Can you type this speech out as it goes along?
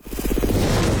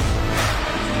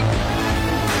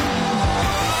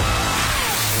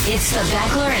It's the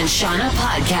Beckler and Shauna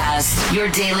podcast, your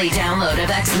daily download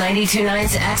of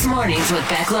X92.9's X Mornings with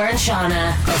Beckler and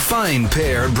Shauna. A fine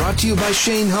pair brought to you by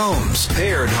Shane Homes.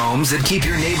 Paired homes that keep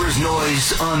your neighbor's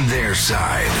noise on their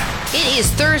side. It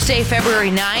is Thursday, February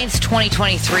 9th,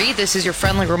 2023. This is your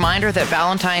friendly reminder that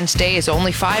Valentine's Day is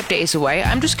only 5 days away.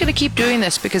 I'm just going to keep doing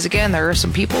this because, again, there are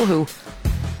some people who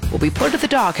will be put to the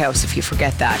doghouse if you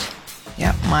forget that.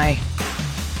 Yeah, my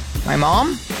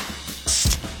mom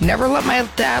never let my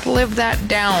dad live that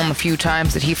down a few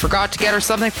times that he forgot to get her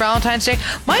something for Valentine's Day.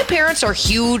 My parents are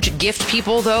huge gift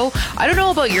people, though. I don't know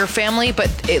about your family,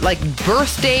 but like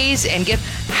birthdays and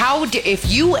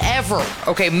if you ever,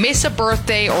 miss a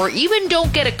birthday or even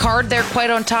don't get a card there quite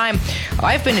on time,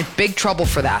 I've been in big trouble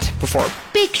for that before.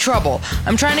 Big trouble.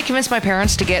 I'm trying to convince my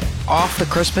parents to get off the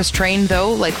Christmas train,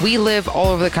 though. Like, we live all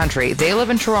over the country. They live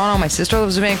in Toronto. My sister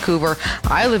lives in Vancouver.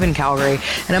 I live in Calgary.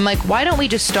 And I'm like, why don't we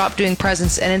just stop doing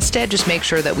presents and instead just make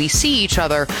sure that we see each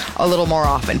other a little more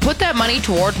often? Put that money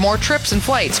toward more trips and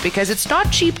flights because it's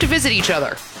not cheap to visit each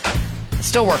other.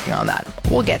 Still working on that.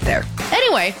 We'll get there.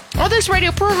 Anyway, on this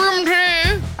radio program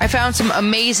today, I found some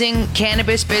amazing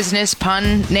cannabis business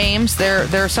pun names.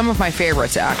 They're some of my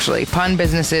favorites, actually. Pun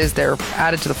businesses, they're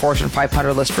added to the Fortune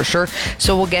 500 list for sure.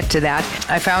 So we'll get to that.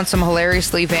 I found some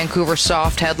hilariously Vancouver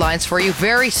soft headlines for you.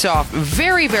 Very soft,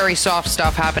 very, very soft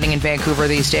stuff happening in Vancouver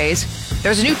these days.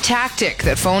 There's a new tactic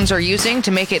that phones are using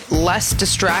to make it less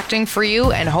distracting for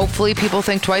you, and hopefully people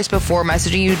think twice before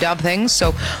messaging you dumb things,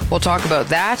 so we'll talk about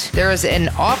that. There is an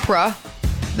opera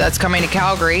that's coming to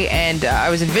Calgary, and I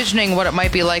was envisioning what it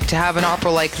might be like to have an opera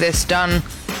like this done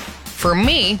for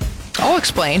me. I'll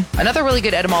explain. Another really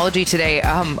good etymology today,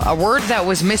 a word that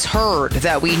was misheard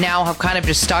that we now have kind of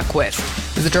just stuck with.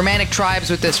 The Germanic tribes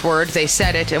with this word, they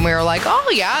said it, and we were like,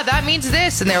 oh yeah, that means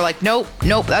this, and they're like, nope,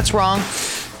 that's wrong.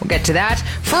 We'll get to that.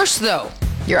 First, though,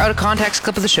 your out of context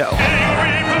clip of the show.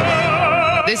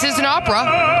 This is an opera,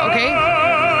 okay?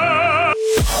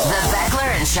 The Beckler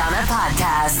and Shauna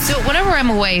podcast. So whenever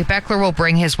I'm away, Beckler will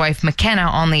bring his wife McKenna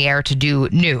on the air to do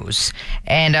news.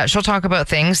 And she'll talk about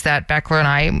things that Beckler and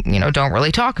I, don't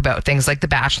really talk about. Things like The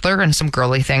Bachelor and some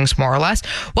girly things, more or less.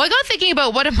 Well, I got thinking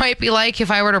about what it might be like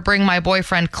if I were to bring my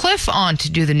boyfriend Cliff on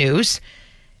to do the news.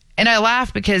 And I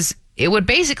laughed because it would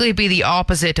basically be the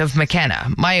opposite of McKenna.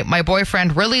 My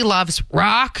boyfriend really loves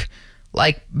rock,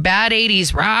 like bad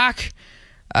 80s rock.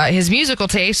 His musical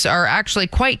tastes are actually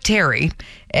quite Terry,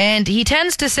 and he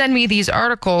tends to send me these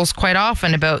articles quite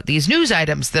often about these news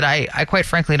items that I quite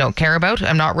frankly don't care about.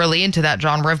 I'm not really into that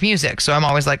genre of music, so I'm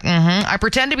always like, I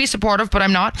pretend to be supportive, but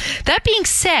I'm not. That being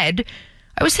said,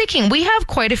 I was thinking we have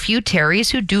quite a few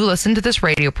Terrys who do listen to this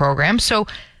radio program, so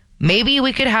maybe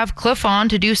we could have Cliff on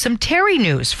to do some Terry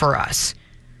news for us.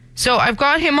 So I've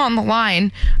got him on the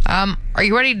line. Are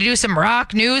you ready to do some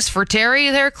rock news for Terry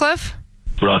there, Cliff?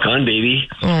 Rock on, baby.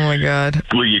 Oh, my God.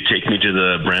 Will you take me to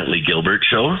the Brantley Gilbert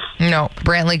show? No,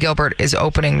 Brantley Gilbert is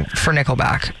opening for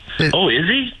Nickelback. Oh, is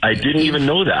he? I didn't even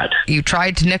know that. You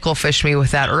tried to nickel fish me with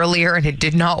that earlier, and it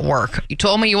did not work. You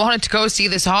told me you wanted to go see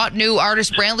this hot new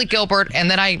artist, Brantley Gilbert, and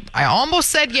then I almost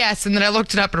said yes, and then I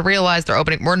looked it up and realized they're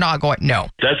opening. We're not going. No.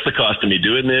 That's the cost of me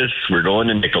doing this. We're going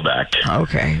to Nickelback.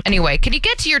 Okay. Anyway, can you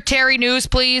get to your Terry news,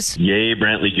 please? Yay,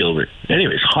 Brantley Gilbert.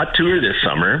 Anyways, hot tour this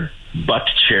summer. Buck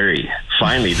Cherry.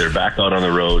 Finally, they're back out on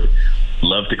the road.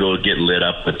 Love to go get lit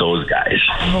up with those guys.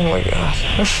 Oh, my God.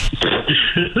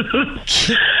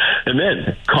 And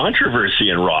then, controversy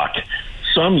in rock.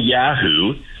 Some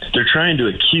Yahoo, they're trying to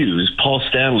accuse Paul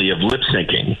Stanley of lip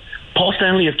syncing. Paul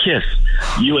Stanley of Kiss.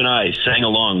 You and I sang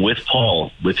along with Paul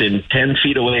within 10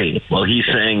 feet away while he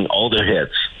sang all their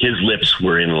hits. His lips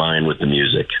were in line with the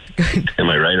music. Am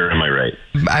I right or am I right?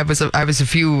 I was a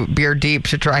few beer deep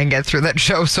to try and get through that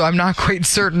show, so I'm not quite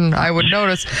certain I would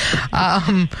notice.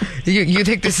 You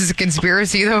think this is a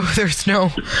conspiracy, though? There's no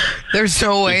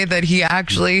way that he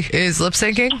actually is lip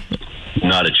syncing?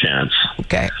 Not a chance.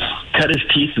 Okay. Cut his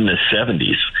teeth in the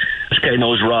 70s. This guy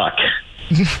knows rock.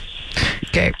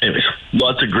 Okay. Anyways,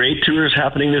 lots of great tours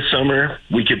happening this summer.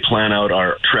 We could plan out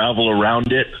our travel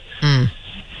around it.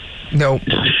 Nope.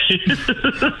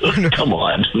 Come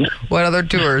on. What other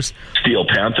tours? Steel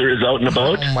Panther is out and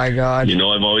about. Oh, my God. You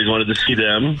know I've always wanted to see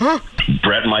them.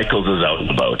 Bret Michaels is out and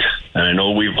about. And I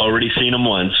know we've already seen him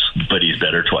once, but he's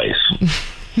better twice.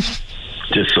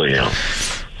 Just so you know.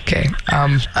 Okay,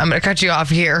 I'm going to cut you off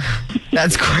here.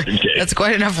 That's quite, okay. That's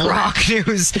quite enough rock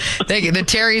news. Thank you. The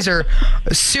Terrys are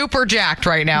super jacked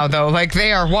right now, though. Like,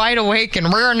 they are wide awake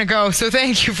and raring to go, so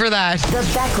thank you for that. The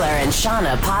Beckler and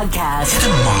Shauna podcast.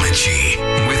 Etymology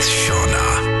with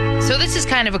Shauna. So this is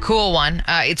kind of a cool one.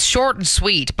 It's short and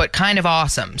sweet, but kind of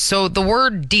awesome. So the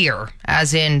word deer,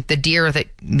 as in the deer, that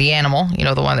the animal,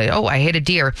 the one that, I hate a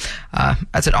deer.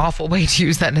 That's an awful way to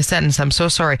use that in a sentence. I'm so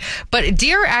sorry. But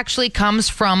deer actually comes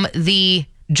from the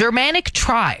Germanic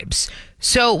tribes.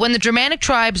 So when the Germanic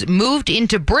tribes moved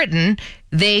into Britain,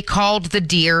 they called the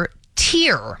deer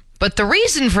teer. But the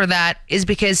reason for that is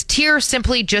because teer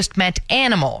simply just meant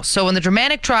animal. So when the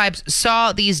Germanic tribes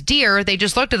saw these deer, they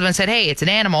just looked at them and said, hey, it's an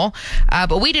animal.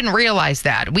 But we didn't realize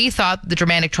that. We thought the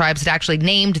Germanic tribes had actually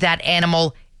named that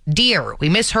animal deer. We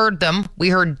misheard them. We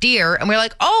heard deer, and we were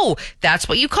like, oh, that's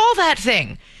what you call that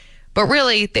thing. But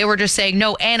really, they were just saying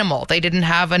no animal. They didn't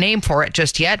have a name for it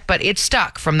just yet, but it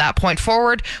stuck. From that point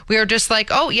forward, we were just like,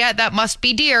 oh, yeah, that must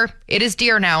be deer. It is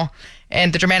deer now.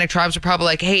 And the Germanic tribes were probably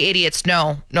like, hey, idiots,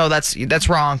 no, that's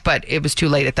wrong. But it was too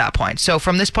late at that point. So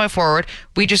from this point forward,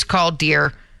 we just called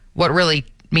deer what really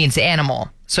means animal.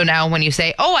 So now when you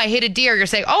say, oh, I hit a deer, you're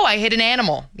saying, oh, I hit an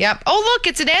animal. Yep. Oh, look,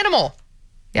 it's an animal.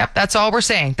 Yep, that's all we're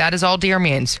saying. That is all deer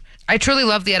means. I truly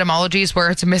love the etymologies where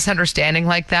it's a misunderstanding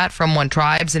like that from when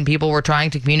tribes and people were trying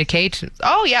to communicate.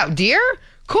 Oh, yeah, deer?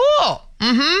 Cool.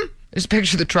 Mm-hmm. Just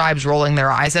picture the tribes rolling their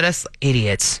eyes at us.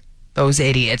 Idiots. Those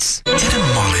idiots.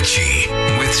 Etymology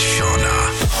with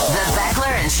Shauna. The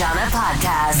Beckler and Shauna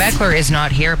podcast. Beckler is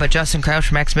not here, but Justin Crouch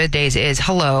from X Middays is.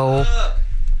 Hello.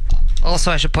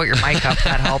 Also, I should put your mic up.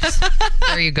 That helps.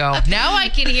 There you go. Now I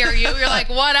can hear you. You're like,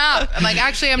 what up? I'm like,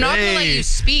 actually, I'm not going to let you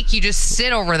speak. You just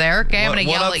sit over there. Okay, I'm going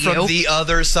to yell at you. From the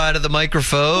other side of the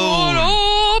microphone. What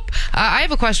up? I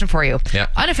have a question for you. Yeah.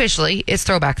 Unofficially, it's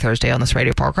Throwback Thursday on this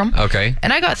radio program. Okay.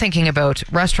 And I got thinking about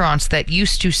restaurants that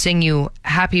used to sing you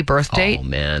happy birthday. Oh,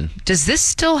 man. Does this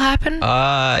still happen?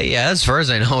 Yeah, as far as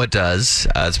I know, it does.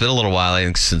 It's been a little while, I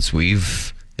think, since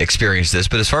we've experienced this,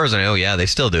 but as far as I know, yeah, they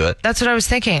still do it. That's what I was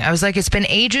thinking. I was like, it's been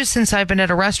ages since I've been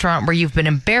at a restaurant where you've been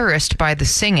embarrassed by the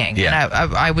singing. Yeah.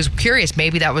 And I was curious,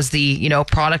 maybe that was the,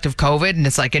 product of COVID, and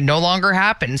it's like it no longer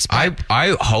happens. But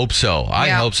I hope so. I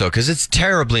hope so, because it's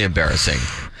terribly embarrassing.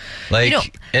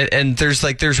 Like, and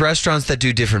there's restaurants that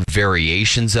do different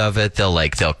variations of it.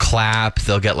 They'll clap.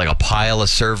 They'll get like a pile of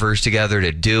servers together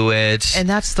to do it. And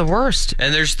that's the worst.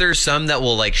 And there's some that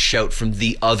will shout from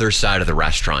the other side of the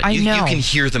restaurant. I know. You can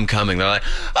hear them coming. They're like,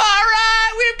 all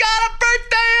right, we've got a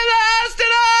birthday in the house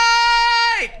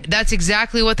tonight. That's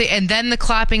exactly what and then the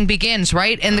clapping begins,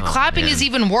 right? And the clapping is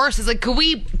even worse. It's like, could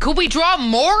we draw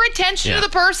more attention to the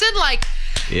person? Like,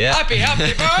 yeah. Happy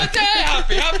birthday,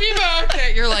 happy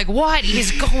birthday. You're like, what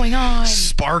is going on?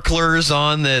 Sparklers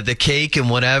on the cake and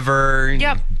whatever.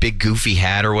 Yep. Big goofy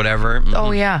hat or whatever. Mm-hmm.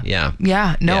 Oh, yeah. Yeah.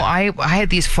 Yeah. No, Yeah. I had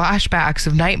these flashbacks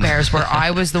of nightmares where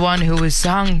I was the one who was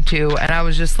sung to, and I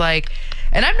was just like,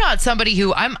 and I'm not somebody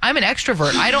who, I'm an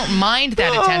extrovert. I don't mind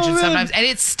that attention sometimes, and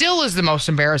it still is the most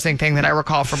embarrassing thing that I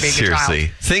recall from being a child.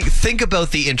 Seriously. Think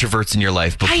about the introverts in your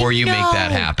life before you make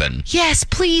that happen. Yes,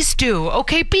 please do.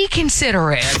 Okay, be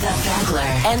considerate. The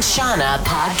Beckler and Shauna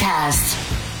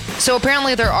podcast. So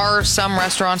apparently there are some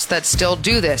restaurants that still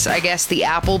do this. I guess the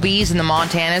Applebee's and the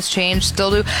Montana's chain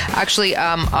still do. Actually,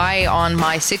 I, on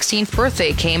my 16th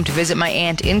birthday, came to visit my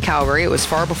aunt in Calgary. It was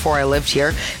far before I lived here.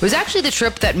 It was actually the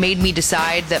trip that made me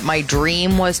decide that my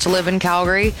dream was to live in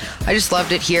Calgary. I just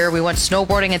loved it here. We went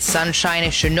snowboarding at Sunshine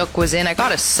as Chinook was in. I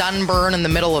got a sunburn in the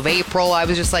middle of April. I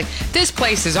was just like, this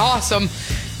place is awesome.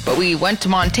 But we went to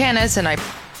Montana's, and I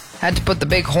had to put the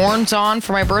big horns on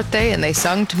for my birthday, and they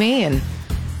sung to me, and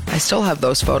I still have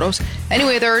those photos.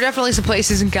 Anyway, there are definitely some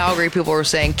places in Calgary people were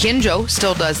saying. Kinjo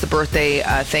still does the birthday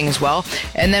thing as well.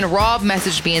 And then Rob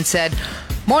messaged me and said,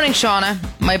 morning, Shauna.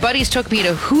 My buddies took me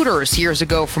to Hooters years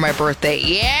ago for my birthday.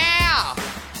 Yeah!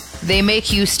 They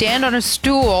make you stand on a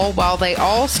stool while they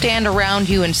all stand around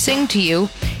you and sing to you.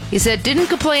 He said, didn't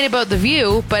complain about the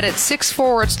view, but at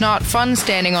 6'4", it's not fun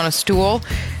standing on a stool.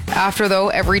 After, though,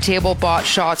 every table bought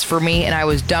shots for me, and I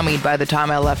was dummied by the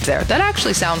time I left there. That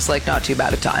actually sounds like not too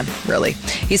bad a time, really.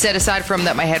 He said, aside from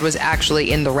that, my head was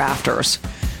actually in the rafters.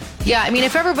 Yeah, I mean,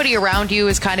 if everybody around you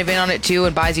is kind of in on it, too,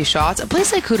 and buys you shots, a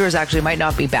place like Hooters actually might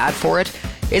not be bad for it.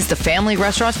 It's the family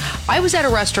restaurants. I was at a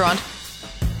restaurant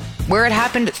where it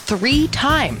happened 3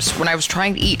 times when I was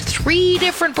trying to eat. 3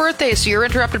 different birthdays. So you're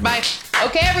interrupted by,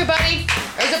 okay, everybody,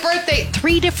 there's a birthday.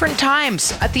 3 different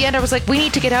times. At the end, I was like, we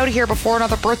need to get out of here before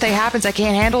another birthday happens. I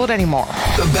can't handle it anymore.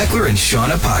 The Beckler and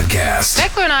Shauna podcast.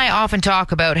 Beckler and I often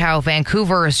talk about how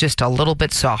Vancouver is just a little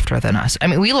bit softer than us. I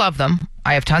mean, we love them.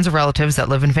 I have tons of relatives that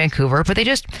live in Vancouver, but they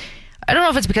just, I don't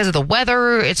know if it's because of the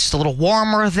weather, it's just a little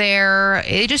warmer there.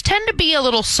 They just tend to be a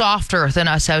little softer than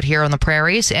us out here on the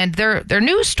prairies, and their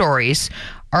news stories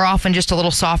are often just a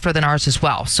little softer than ours as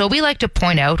well. So we like to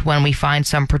point out when we find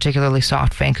some particularly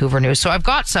soft Vancouver news. So I've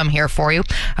got some here for you.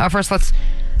 First, a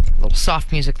little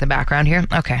soft music in the background here.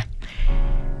 Okay.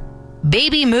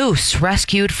 Baby moose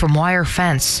rescued from wire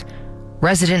fence.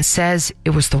 Resident says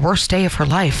it was the worst day of her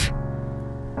life.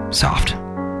 Soft.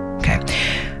 Okay.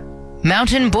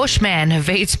 Mountain bushman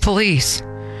evades police.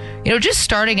 You know, just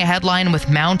starting a headline with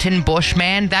Mountain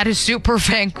Bushman, that is super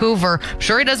Vancouver. I'm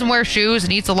sure he doesn't wear shoes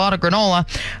and eats a lot of granola.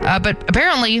 But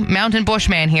apparently, Mountain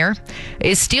Bushman here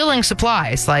is stealing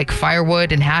supplies like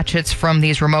firewood and hatchets from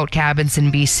these remote cabins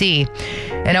in BC.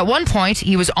 And at one point,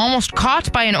 he was almost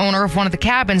caught by an owner of one of the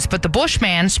cabins, but the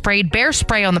Bushman sprayed bear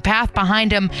spray on the path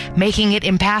behind him, making it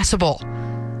impassable.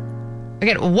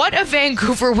 Again, what a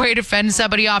Vancouver way to fend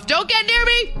somebody off. Don't get near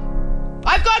me!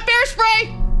 I've got bear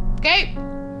spray! Okay?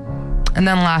 And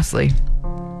then lastly,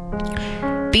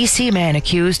 BC man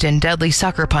accused in deadly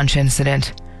sucker punch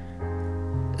incident.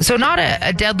 So not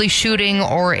a deadly shooting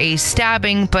or a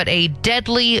stabbing, but a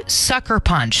deadly sucker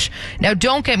punch. Now,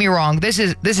 don't get me wrong. This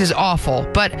is awful,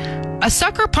 but a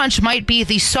sucker punch might be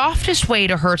the softest way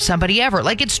to hurt somebody ever.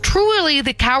 Like, it's truly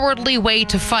the cowardly way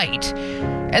to fight.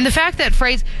 And the fact that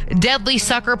phrase deadly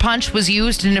sucker punch was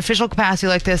used in an official capacity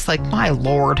like this, like, my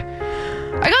Lord.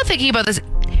 I got thinking about this.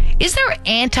 Is there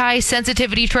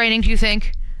anti-sensitivity training, do you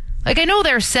think? Like, I know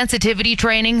there's sensitivity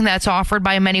training that's offered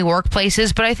by many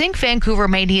workplaces, but I think Vancouver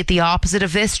may need the opposite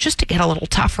of this just to get a little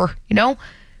tougher, you know?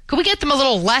 Could we get them a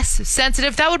little less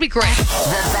sensitive? That would be great. The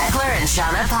Beckler and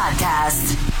Shauna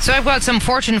Podcast. So I've got some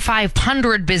Fortune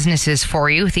 500 businesses for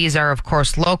you. These are, of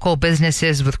course, local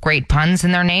businesses with great puns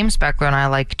in their names. Beckler and I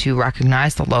like to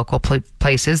recognize the local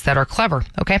places that are clever,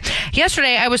 okay?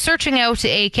 Yesterday, I was searching out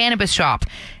a cannabis shop.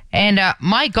 And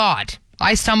my God,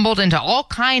 I stumbled into all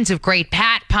kinds of great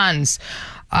Pat puns.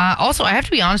 Also, I have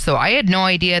to be honest, though, I had no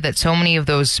idea that so many of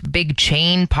those big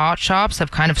chain pot shops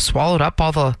have kind of swallowed up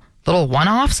all the little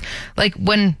one-offs. Like,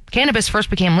 when cannabis first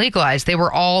became legalized, they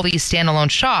were all these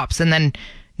standalone shops. And then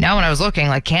now when I was looking,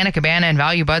 like Canna Cabana and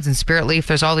Value Buds and Spirit Leaf,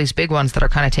 there's all these big ones that are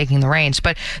kind of taking the reins.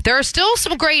 But there are still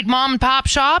some great mom-and-pop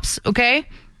shops, okay?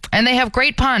 And they have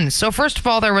great puns. So first of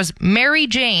all, there was Mary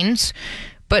Jane's.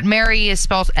 But Mary is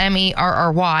spelled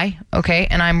Merry, okay?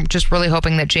 And I'm just really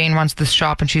hoping that Jane runs this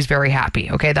shop and she's very happy,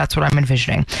 okay? That's what I'm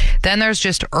envisioning. Then there's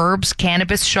just Herb's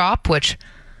Cannabis Shop, which,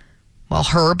 well,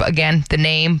 Herb, again, the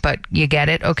name, but you get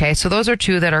it, okay? So those are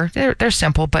two that are, they're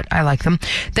simple, but I like them.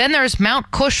 Then there's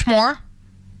Mount Cushmore,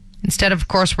 instead of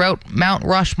course, Mount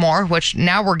Rushmore, which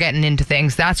now we're getting into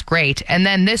things. That's great. And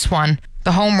then this one,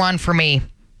 the home run for me,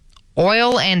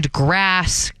 Oil and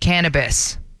Grass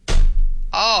Cannabis.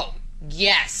 Oh,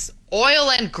 yes, oil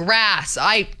and grass.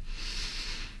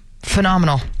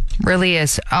 Phenomenal. Really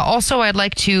is. Also, I'd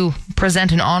like to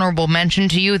present an honorable mention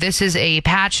to you. This is a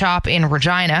Pat shop in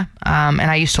Regina, and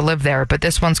I used to live there, but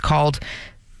this one's called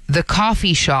The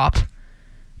Coffee Shop,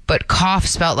 but cough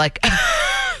spelled like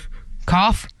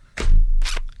cough.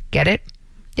 Get it?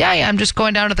 Yeah, I'm just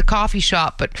going down to the coffee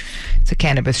shop, but it's a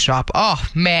cannabis shop. Oh,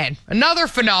 man. Another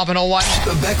phenomenal one.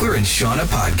 The Beckler and Shauna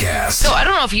Podcast. So I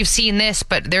don't know if you've seen this,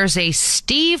 but there's a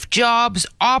Steve Jobs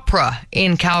opera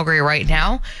in Calgary right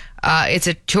now. It's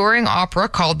a touring opera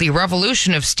called The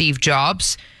Revolution of Steve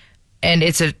Jobs, and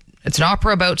it's an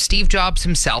opera about Steve Jobs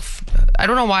himself. I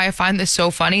don't know why I find this so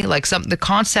funny. Like the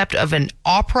concept of an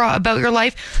opera about your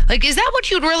life. Like, is that what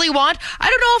you'd really want? I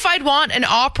don't know if I'd want an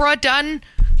opera done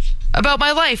about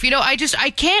my life. You know, I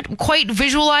can't quite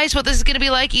visualize what this is going to be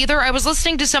like either. I was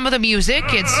listening to some of the music.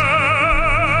 This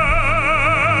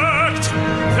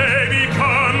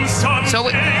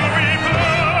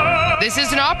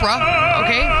is an opera,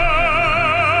 okay?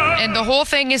 And the whole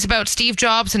thing is about Steve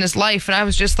Jobs and his life. And I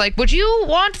was just like, would you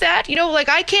want that? You know, like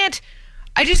I just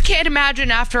can't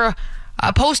imagine after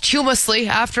posthumously,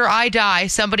 after I die,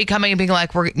 somebody coming and being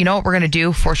like, you know what we're going to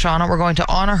do for Shauna? We're going to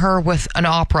honor her with an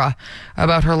opera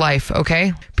about her life,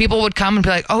 okay? People would come and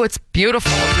be like, oh, it's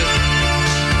beautiful.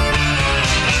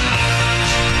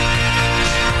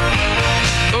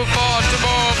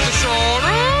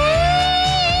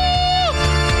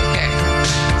 Okay,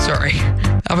 sorry.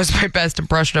 That was my best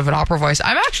impression of an opera voice.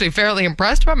 I'm actually fairly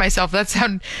impressed by myself. That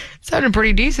sounded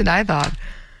pretty decent, I thought.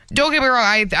 Don't get me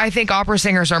wrong, I think opera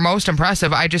singers are most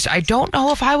impressive. I don't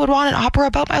know if I would want an opera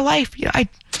about my life. You know,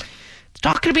 it's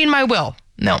not going to be in my will.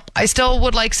 No, I still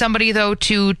would like somebody, though,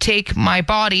 to take my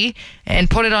body and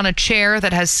put it on a chair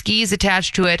that has skis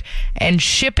attached to it and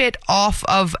ship it off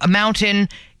of a mountain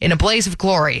in a blaze of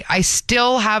glory. I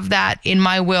still have that in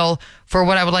my will for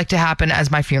what I would like to happen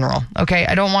as my funeral. Okay,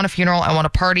 I don't want a funeral. I want a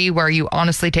party where you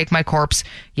honestly take my corpse,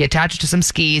 you attach it to some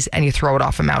skis, and you throw it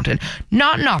off a mountain.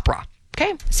 Not an opera.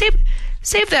 Okay,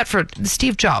 save that for the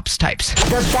Steve Jobs types.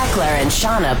 The Beckler and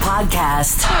Shauna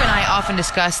podcast. Heather and I often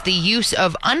discuss the use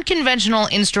of unconventional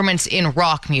instruments in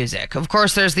rock music. Of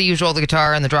course, there's the usual, the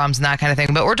guitar and the drums and that kind of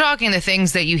thing, but we're talking the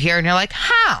things that you hear and you're like,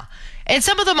 huh. And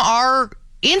some of them are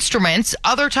instruments.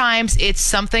 Other times it's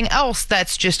something else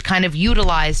that's just kind of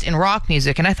utilized in rock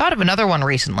music. And I thought of another one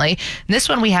recently. And this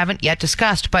one we haven't yet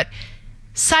discussed, but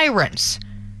sirens.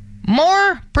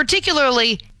 More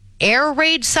particularly air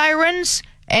raid sirens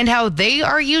and how they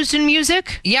are used in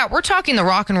music. Yeah, we're talking the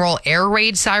rock and roll air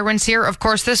raid sirens here. Of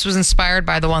course, this was inspired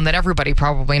by the one that everybody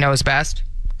probably knows best,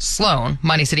 Sloan,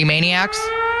 Money City Maniacs.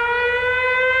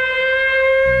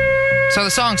 So the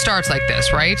song starts like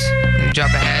this, right? You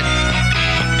jump ahead.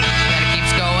 And it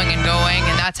keeps going and going,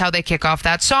 and that's how they kick off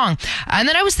that song. And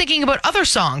then I was thinking about other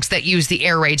songs that use the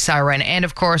air raid siren. And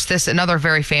of course, this another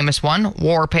very famous one,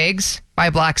 War Pigs by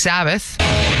Black Sabbath.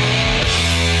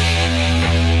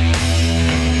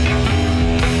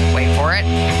 Wait for it.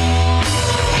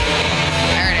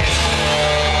 There it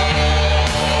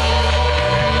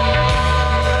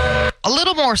is. A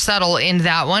little more subtle in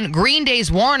that one. Green Day's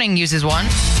Warning uses one.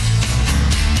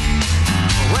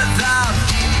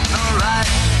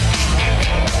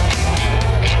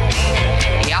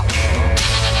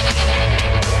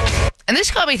 And this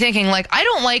got me thinking, like, I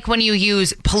don't like when you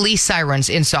use police sirens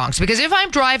in songs, because if I'm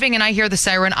driving and I hear the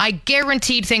siren, I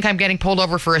guaranteed think I'm getting pulled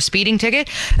over for a speeding ticket.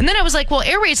 And then I was like, well,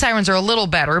 air raid sirens are a little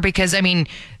better because, I mean,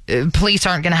 police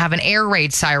aren't going to have an air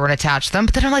raid siren attached to them.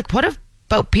 But then I'm like, what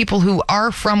about people who are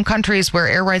from countries where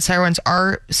air raid sirens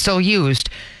are still used?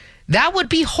 That would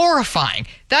be horrifying.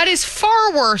 That is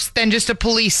far worse than just a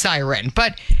police siren.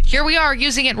 But here we are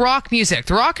using it in rock music.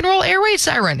 The rock and roll air raid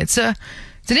siren. It's an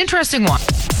interesting one.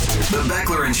 The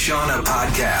Beckler and Shauna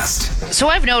podcast. So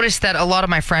I've noticed that a lot of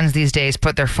my friends these days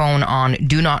put their phone on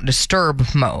Do Not Disturb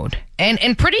mode.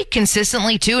 And pretty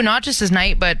consistently too, not just at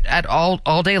night, but at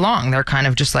all day long. They're kind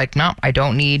of just like, no, I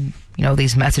don't need,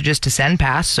 these messages to send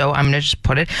past, so I'm going to just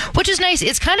put it, which is nice.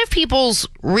 It's kind of people's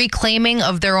reclaiming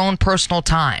of their own personal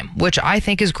time, which I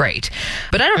think is great.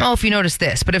 But I don't know if you noticed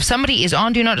this, but if somebody is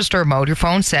on Do Not Disturb mode, your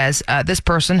phone says, this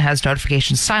person has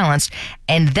notifications silenced,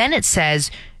 and then it says,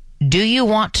 do you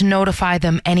want to notify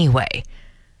them anyway?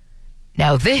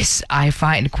 Now, this I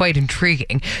find quite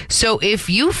intriguing. So if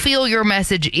you feel your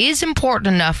message is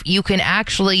important enough, you can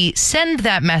actually send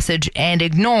that message and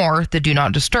ignore the Do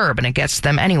Not Disturb, and it gets to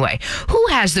them anyway. Who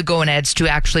has the gonads to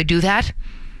actually do that?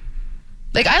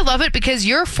 Like, I love it because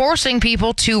you're forcing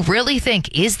people to really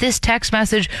think, is this text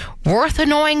message worth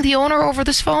annoying the owner over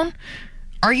this phone?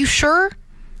 Are you sure?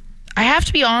 I have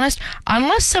to be honest,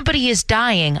 unless somebody is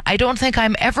dying, I don't think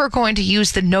I'm ever going to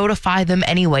use the notify them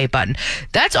anyway button.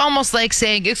 That's almost like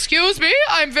saying, excuse me,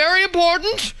 I'm very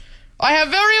important. I have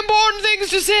very important things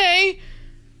to say.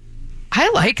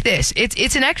 I like this.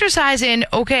 It's an exercise in,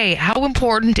 okay, how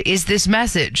important is this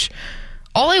message?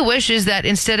 All I wish is that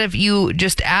instead of you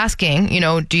just asking,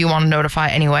 do you want to notify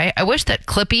anyway? I wish that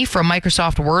Clippy from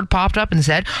Microsoft Word popped up and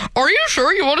said, are you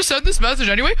sure you want to send this message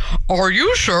anyway? Are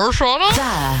you sure, Shauna? The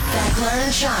Beckler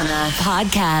and Shauna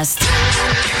podcast.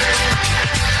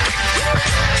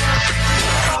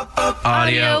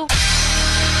 Audio.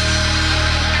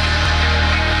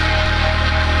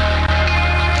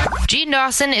 Gene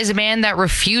Dawson is a man that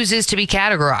refuses to be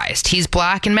categorized. He's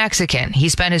black and Mexican. He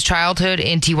spent his childhood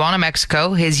in Tijuana,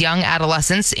 Mexico, his young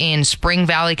adolescence in Spring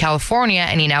Valley, California,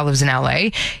 and he now lives in LA.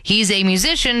 He's a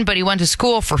musician, but he went to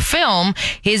school for film.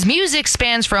 His music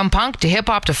spans from punk to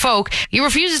hip-hop to folk. He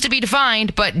refuses to be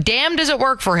defined, but damn does it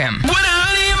work for him.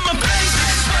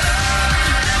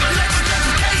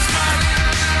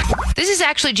 This is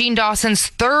actually Gene Dawson's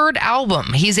third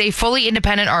album. He's a fully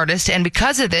independent artist, and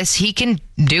because of this, he can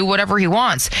do whatever he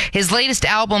wants. His latest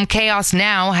album, Chaos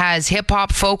Now, has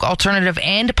hip-hop, folk, alternative,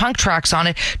 and punk tracks on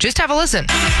it. Just have a listen.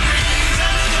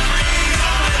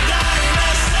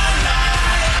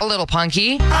 A little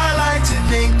punky. I like to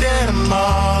think that I'm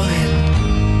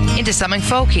balling. Into something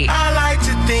folky. I like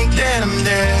to think that I'm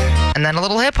there. And then a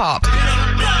little hip-hop.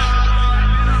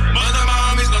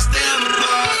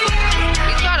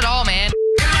 He's got it all, man.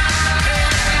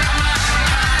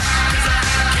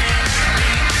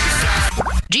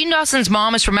 Gene Dawson's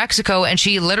mom is from Mexico, and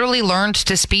she literally learned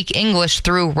to speak English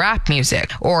through rap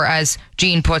music, or as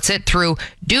Gene puts it, through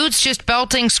dudes just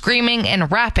belting, screaming,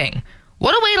 and rapping.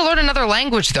 What a way to learn another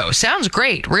language, though. Sounds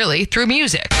great, really, through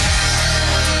music.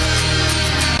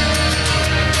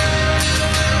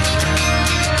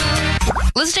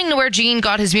 Listening to where Gene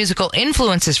got his musical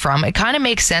influences from, it kind of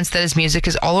makes sense that his music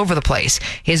is all over the place.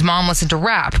 His mom listened to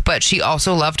rap, but she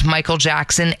also loved Michael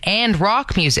Jackson and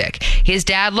rock music. His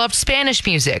dad loved Spanish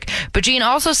music, but Gene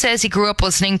also says he grew up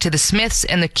listening to the Smiths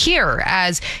and the Cure,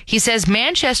 as he says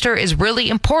Manchester is really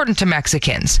important to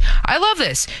Mexicans. I love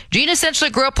this. Gene essentially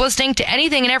grew up listening to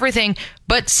anything and everything,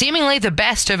 but seemingly the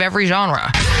best of every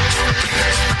genre.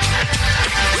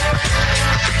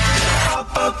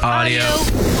 Audio.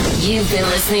 You've been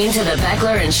listening to the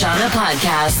Beckler and Shauna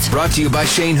podcast. Brought to you by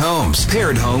Shane Homes.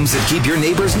 Paired homes that keep your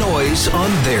neighbor's noise on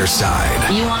their side.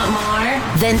 You want more?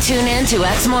 Then tune in to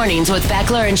X Mornings with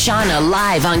Beckler and Shauna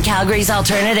live on Calgary's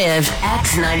alternative,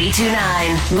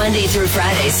 X929. Monday through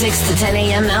Friday, 6 to 10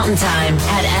 a.m. Mountain Time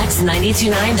at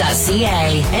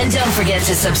x929.ca. And don't forget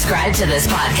to subscribe to this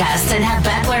podcast and have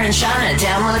Beckler and Shauna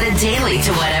downloaded daily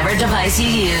to whatever device you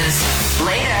use.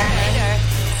 Later.